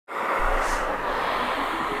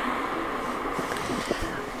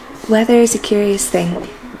Weather is a curious thing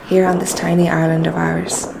here on this tiny island of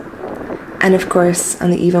ours, and of course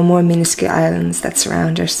on the even more minuscule islands that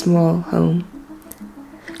surround our small home.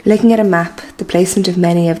 Looking at a map, the placement of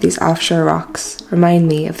many of these offshore rocks remind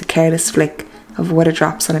me of the careless flick of water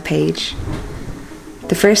drops on a page.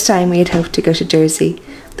 The first time we had hoped to go to Dursey,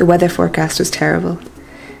 the weather forecast was terrible,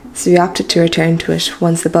 so we opted to return to it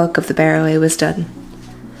once the bulk of the bear-away was done.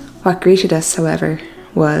 What greeted us, however,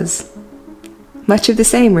 was much of the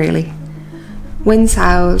same, really. Winds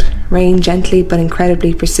howled, rain gently but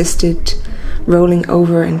incredibly persisted, rolling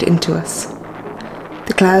over and into us.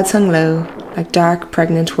 The clouds hung low, like dark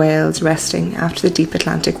pregnant whales resting after the deep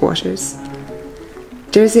Atlantic waters.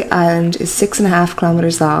 Dursey Island is 6.5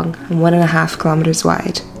 kilometres long and 1.5 kilometres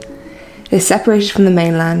wide. It is separated from the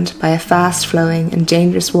mainland by a fast-flowing and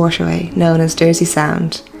dangerous waterway known as Dursey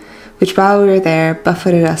Sound, which while we were there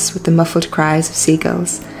buffeted us with the muffled cries of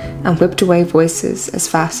seagulls and whipped away voices as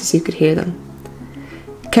fast as you could hear them.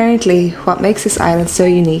 Currently, what makes this island so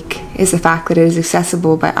unique is the fact that it is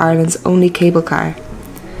accessible by Ireland's only cable car.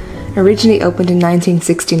 Originally opened in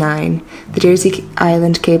 1969, the Dursey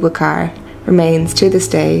Island cable car remains, to this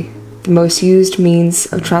day, the most used means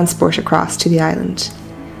of transport across to the island.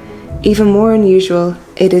 Even more unusual,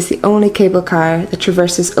 it is the only cable car that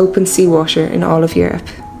traverses open seawater in all of Europe.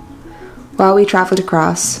 While we travelled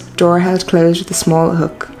across, door held closed with a small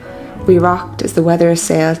hook, we rocked as the weather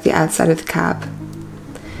assailed the outside of the cab.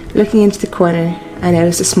 Looking into the corner, I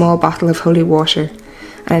noticed a small bottle of holy water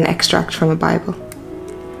and an extract from a Bible.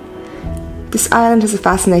 This island has a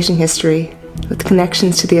fascinating history, with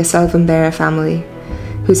connections to the O'Sullivan Beara family,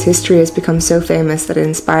 whose history has become so famous that it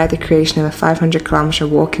inspired the creation of a 500-kilometre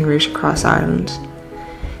walking route across Ireland.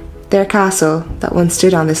 Their castle, that once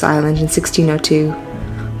stood on this island in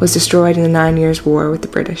 1602, was destroyed in the 9 Years' War with the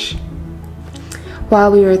British.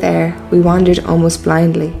 While we were there, we wandered almost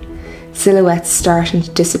blindly, silhouettes starting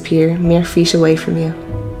to disappear mere feet away from you.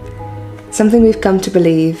 Something we've come to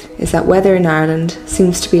believe is that weather in Ireland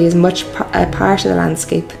seems to be as much a part of the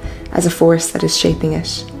landscape as a force that is shaping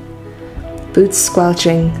it. Boots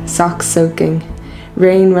squelching, socks soaking,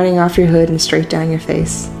 rain running off your hood and straight down your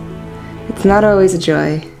face. It's not always a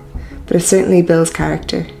joy, but it certainly builds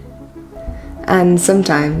character. And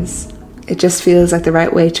sometimes, it just feels like the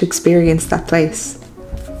right way to experience that place.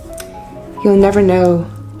 You'll never know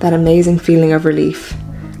that amazing feeling of relief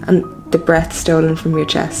and the breath stolen from your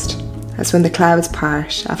chest, as when the clouds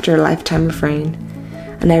part after a lifetime of rain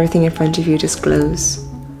and everything in front of you just glows.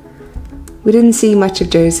 We didn't see much of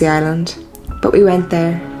Dursey Island, but we went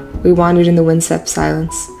there, we wandered in the windswept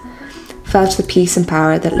silence, felt the peace and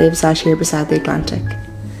power that lives out here beside the Atlantic,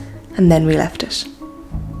 and then we left it.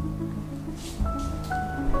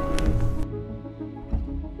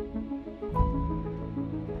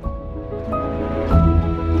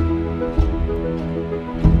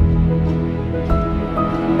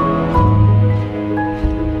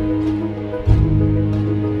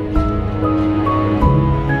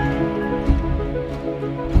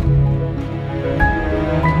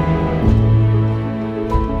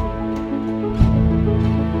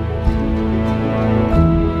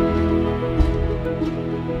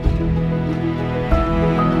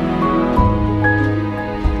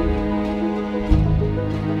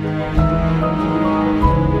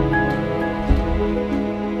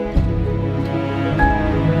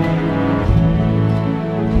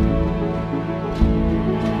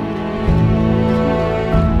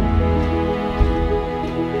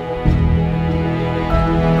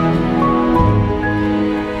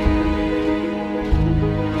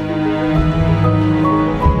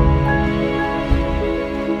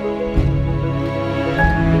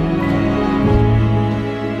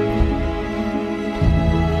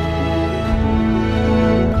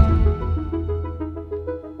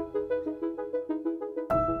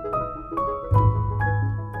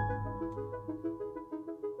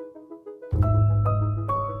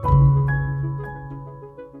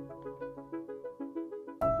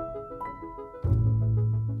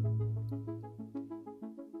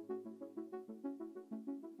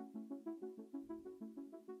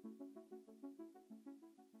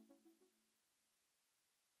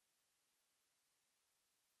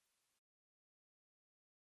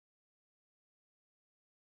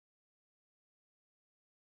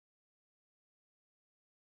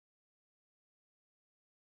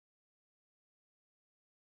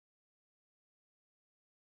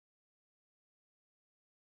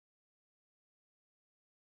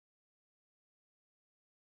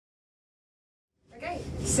 Okay,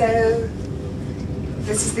 so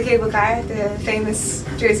this is the cable car, the famous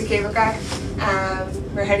Dursey cable car.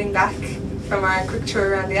 We're heading back from our quick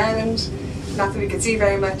tour around the island. not that we could see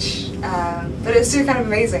very much, but it was still kind of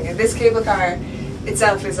amazing. And this cable car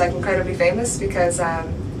itself is like incredibly famous because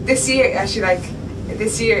this year, actually, like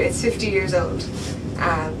this year, it's 50 years old.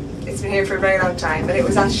 It's been here for a very long time, and it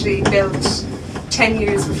was actually built 10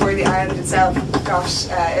 years before the island itself got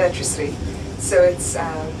electricity. So it's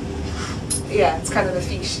yeah, it's kind of a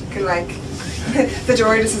feat. You can like the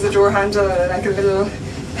door. This is a door handle and like a little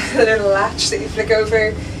latch that you flick over,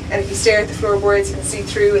 and if you stare at the floorboards, you can see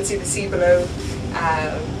through and see the sea below.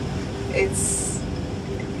 It's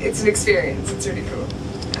an experience. It's really cool.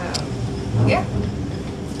 Yeah,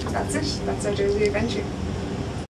 that's it. That's our Dursey adventure.